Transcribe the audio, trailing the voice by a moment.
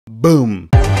Boom.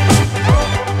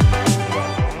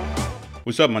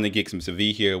 What's up, Money Geeks? I'm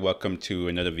Sofi here. Welcome to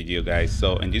another video, guys.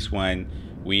 So in this one,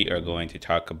 we are going to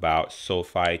talk about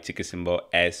Sofi, ticker symbol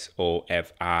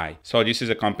SOFI. So this is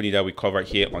a company that we covered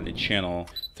here on the channel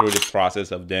through the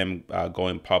process of them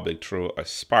going public through a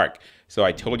SPAC. So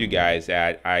I told you guys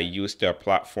that I used their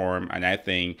platform and I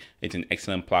think it's an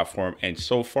excellent platform. And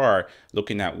so far,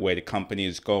 looking at where the company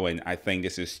is going, I think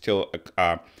this is still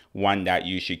one that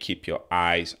you should keep your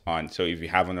eyes on. So if you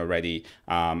haven't already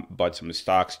bought some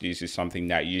stocks, this is something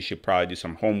that you should probably do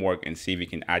some homework and see if you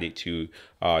can add it to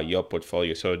your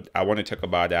portfolio. So I want to talk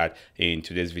about that in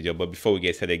today's video. But before we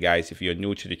get started, guys, if you're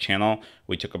new to the channel,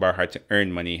 we talk about how to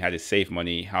earn money, how to save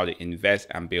money, how to invest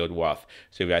and build wealth.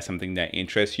 So if that's something that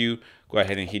interests you, go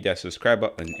ahead and hit that subscribe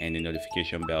button and the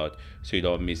notification bell so you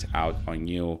don't miss out on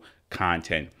new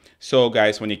content. So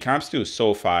guys, when it comes to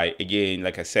Sofi, again,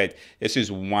 like I said, this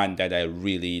is one that I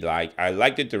really like. I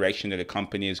like the direction that the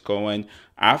company is going.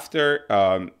 After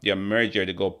their merger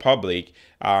to go public,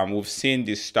 we've seen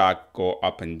this stock go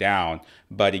up and down.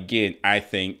 But again, I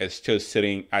think it's still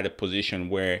sitting at a position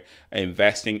where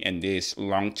investing in this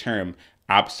long term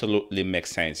absolutely makes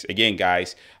sense. Again,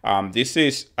 guys, this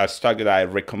is a stock that I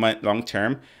recommend long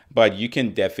term, but you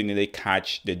can definitely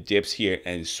catch the dips here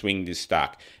and swing the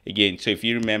stock. Again, so if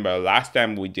you remember last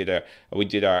time we did a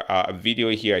video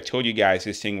here, I told you guys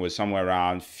this thing was somewhere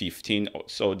around $15 or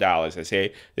so. I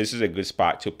say this is a good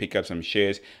spot to pick up some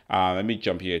shares. Let me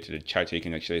jump here to the chart so you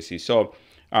can actually see. So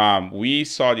we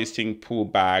saw this thing pull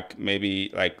back maybe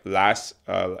like last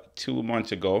 2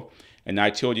 months ago. And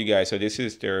I told you guys, so this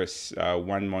is their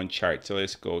 1 month chart. So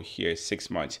let's go here, 6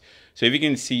 months. So if you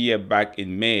can see back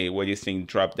in May where this thing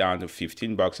dropped down to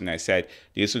 15 bucks, and I said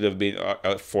this would have been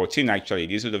 14 actually.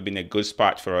 This would have been a good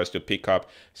spot for us to pick up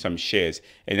some shares.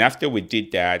 And after we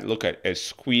did that, look at a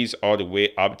squeeze all the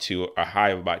way up to a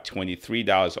high of about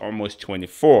 $23, almost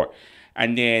 24.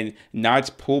 And then now it's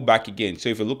pulled back again. So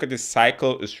if you look at the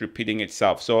cycle, it's repeating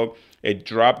itself. So it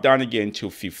dropped down again to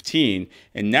 15.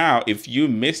 And now if you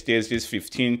missed this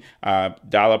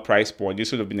 $15 price point,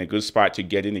 this would have been a good spot to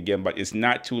get in again, but it's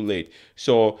not too late.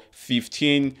 So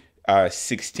 $15,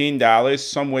 $16,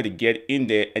 somewhere to get in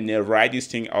there and then ride this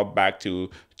thing up back to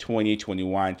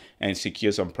 2021 and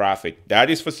secure some profit. That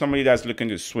is for somebody that's looking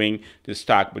to swing the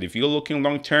stock. But if you're looking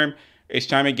long term, each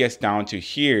time it gets down to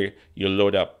here, you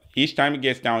load up. Each time it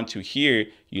gets down to here,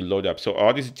 you load up. So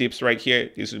all these dips right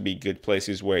here, these would be good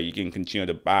places where you can continue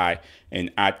to buy and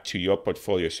add to your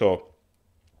portfolio. So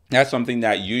that's something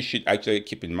that you should actually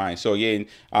keep in mind. So again,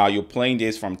 you're playing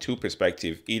this from two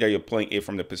perspectives. Either you're playing it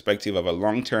from the perspective of a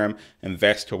long-term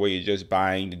investor where you're just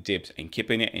buying the dips and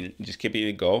keeping it and just keeping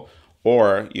it go,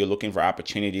 or you're looking for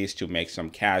opportunities to make some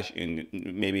cash in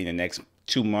maybe in the next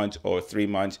 2 months or 3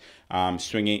 months,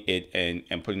 swinging it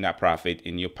and putting that profit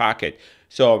in your pocket.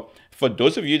 So for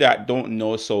those of you that don't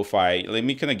know Sofi, let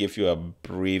me kind of give you a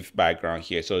brief background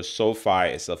here. So Sofi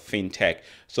is a fintech.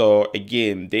 So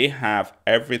again, they have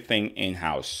everything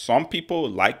in-house. Some people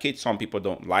like it, some people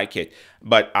don't like it,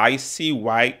 but I see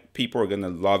why people are going to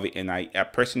love it. And I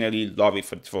personally love it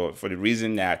for the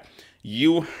reason that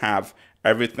you have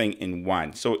everything in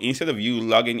one. So instead of you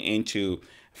logging into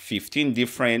 15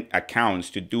 different accounts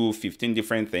to do 15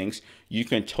 different things, you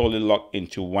can totally log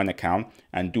into one account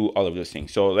and do all of those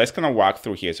things. So let's kind of walk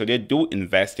through here. So they do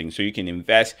investing. So you can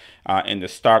invest in the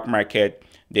stock market.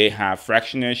 They have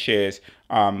fractional shares.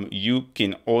 You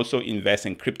can also invest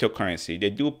in cryptocurrency. They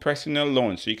do personal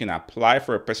loans. So you can apply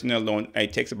for a personal loan.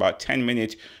 It takes about 10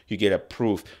 minutes. You get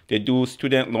approved. They do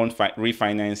student loan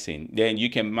refinancing. Then you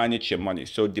can manage your money.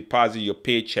 So deposit your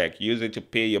paycheck, use it to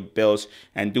pay your bills,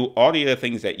 and do all the other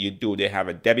things that you do. They have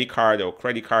a debit card or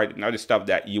credit card and other stuff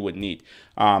that you would need.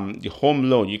 The home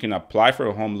loan, you can apply for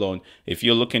a home loan if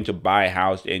you're looking to buy a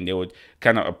house, and they would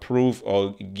kind of approve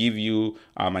or give you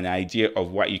an idea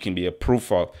of what you can be approved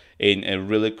for in a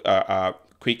really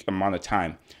quick amount of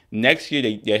time. Next year,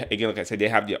 they again, like I said, they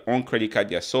have their own credit card,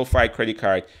 their Sofi credit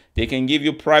card. They can give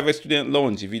you private student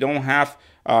loans. If you don't have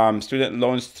student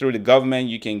loans through the government,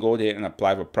 you can go there and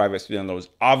apply for private student loans.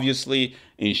 Obviously,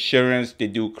 insurance, they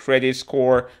do credit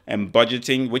score and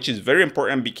budgeting, which is very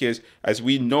important because, as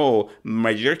we know,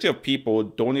 majority of people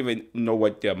don't even know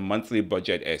what their monthly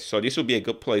budget is. So this will be a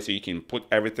good place so you can put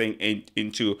everything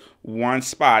into one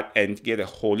spot and get a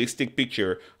holistic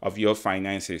picture of your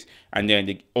finances. And then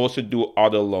they also do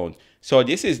auto loan. So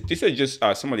these are just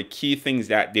some of the key things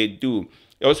that they do.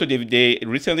 Also, they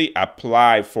recently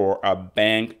applied for a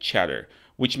bank charter,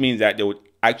 which means that they would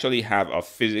actually have a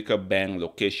physical bank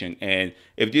location. And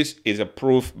if this is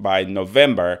approved by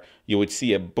November, you would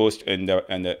see a boost in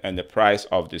the price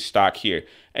of the stock here.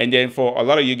 And then for a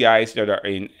lot of you guys that are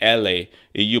in LA,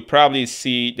 you probably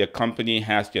see the company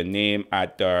has their name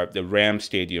at the Ram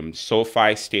Stadium,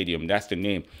 SoFi Stadium. That's the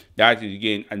name. That is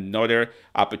again another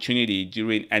opportunity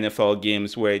during NFL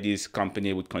games where this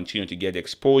company would continue to get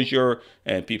exposure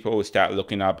and people will start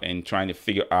looking up and trying to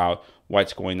figure out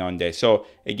what's going on there. So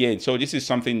again, so this is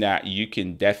something that you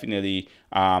can definitely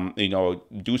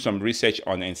do some research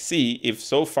on and see if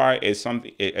SoFi is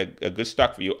something a good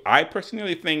stock for you. I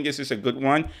personally think this is a good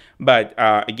one, but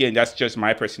again, that's just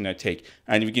my personal take.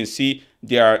 And you can see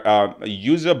their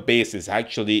user base is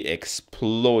actually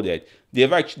exploded.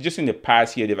 They've actually, just in the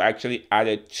past year, they've actually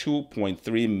added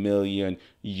 2.3 million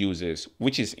users,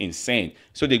 which is insane.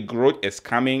 So the growth is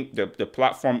coming, the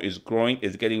platform is growing,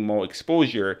 is getting more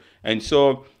exposure. And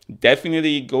so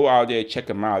definitely go out there, check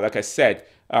them out. Like I said,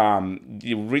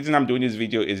 the reason I'm doing this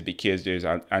video is because there's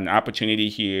an opportunity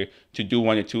here to do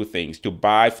one of two things: to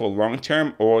buy for long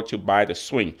term or to buy the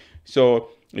swing. So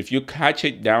if you catch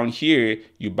it down here,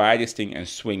 you buy this thing and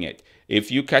swing it. If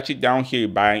you catch it down here, you're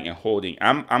buying and holding.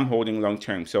 I'm holding long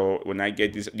term. So when I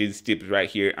get these tips right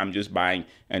here, I'm just buying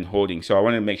and holding. So I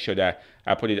want to make sure that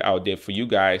I put it out there for you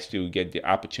guys to get the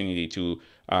opportunity to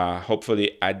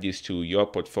hopefully add this to your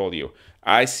portfolio.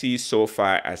 I see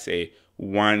SoFi as a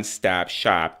one-stop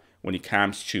shop when it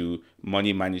comes to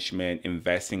money management,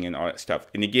 investing, and all that stuff.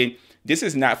 And again, this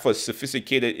is not for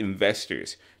sophisticated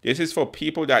investors. This is for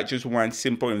people that just want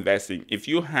simple investing. If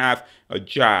you have a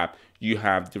job, you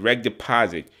have direct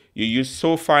deposit, you use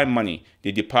SoFi money,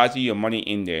 they deposit your money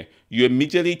in there. You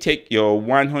immediately take your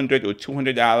 $100 or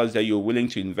 $200 that you're willing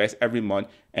to invest every month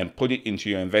and put it into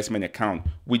your investment account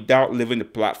without leaving the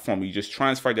platform. You just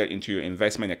transfer that into your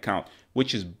investment account,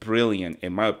 which is brilliant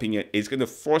in my opinion. It's going to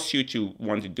force you to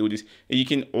want to do this. And you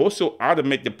can also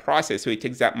automate the process, so it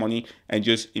takes that money and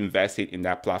just invest it in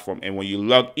that platform. And when you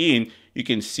log in, you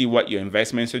can see what your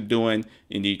investments are doing,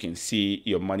 and you can see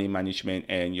your money management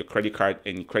and your credit card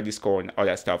and credit score and all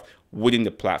that stuff within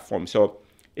the platform. So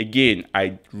again,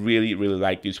 I really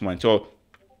like this one. So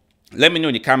let me know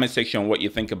in the comment section what you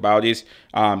think about this.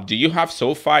 Do you have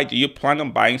SoFi? Do you plan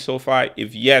on buying SoFi?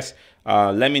 If yes,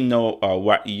 let me know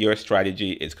what your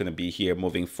strategy is going to be here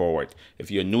moving forward. If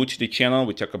you're new to the channel,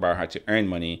 we talk about how to earn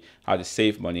money, how to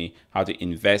save money, how to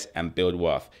invest and build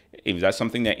wealth. If that's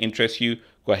something that interests you,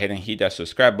 go ahead and hit that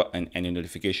subscribe button and the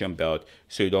notification bell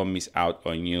so you don't miss out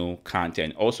on new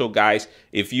content. Also, guys,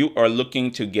 if you are looking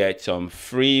to get some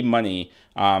free money,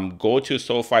 go to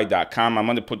sofi.com. I'm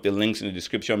going to put the links in the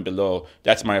description below.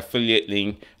 That's my affiliate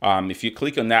link. If you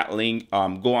click on that link,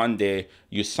 go on there,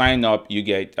 you sign up, you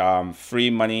get free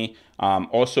money.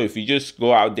 Also, if you just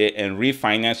go out there and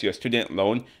refinance your student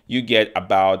loan, you get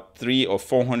about $300 or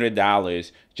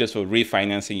 $400 just for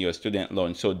refinancing your student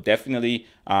loan. So definitely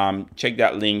check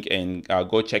that link and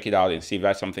go check it out and see if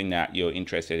that's something that you're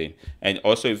interested in. And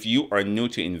also, if you are new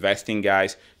to investing,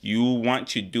 guys, you want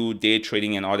to do day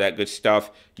trading and all that good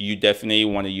stuff, you definitely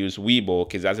want to use WeBull,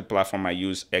 because that's a platform I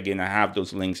use. Again, I have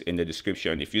those links in the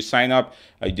description. If you sign up,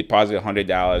 you deposit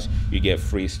 $100, you get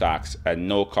free stocks at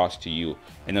no cost to you.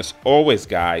 And as always,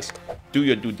 guys, do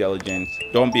your due diligence.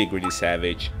 Don't be a greedy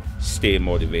savage. Stay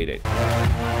motivated.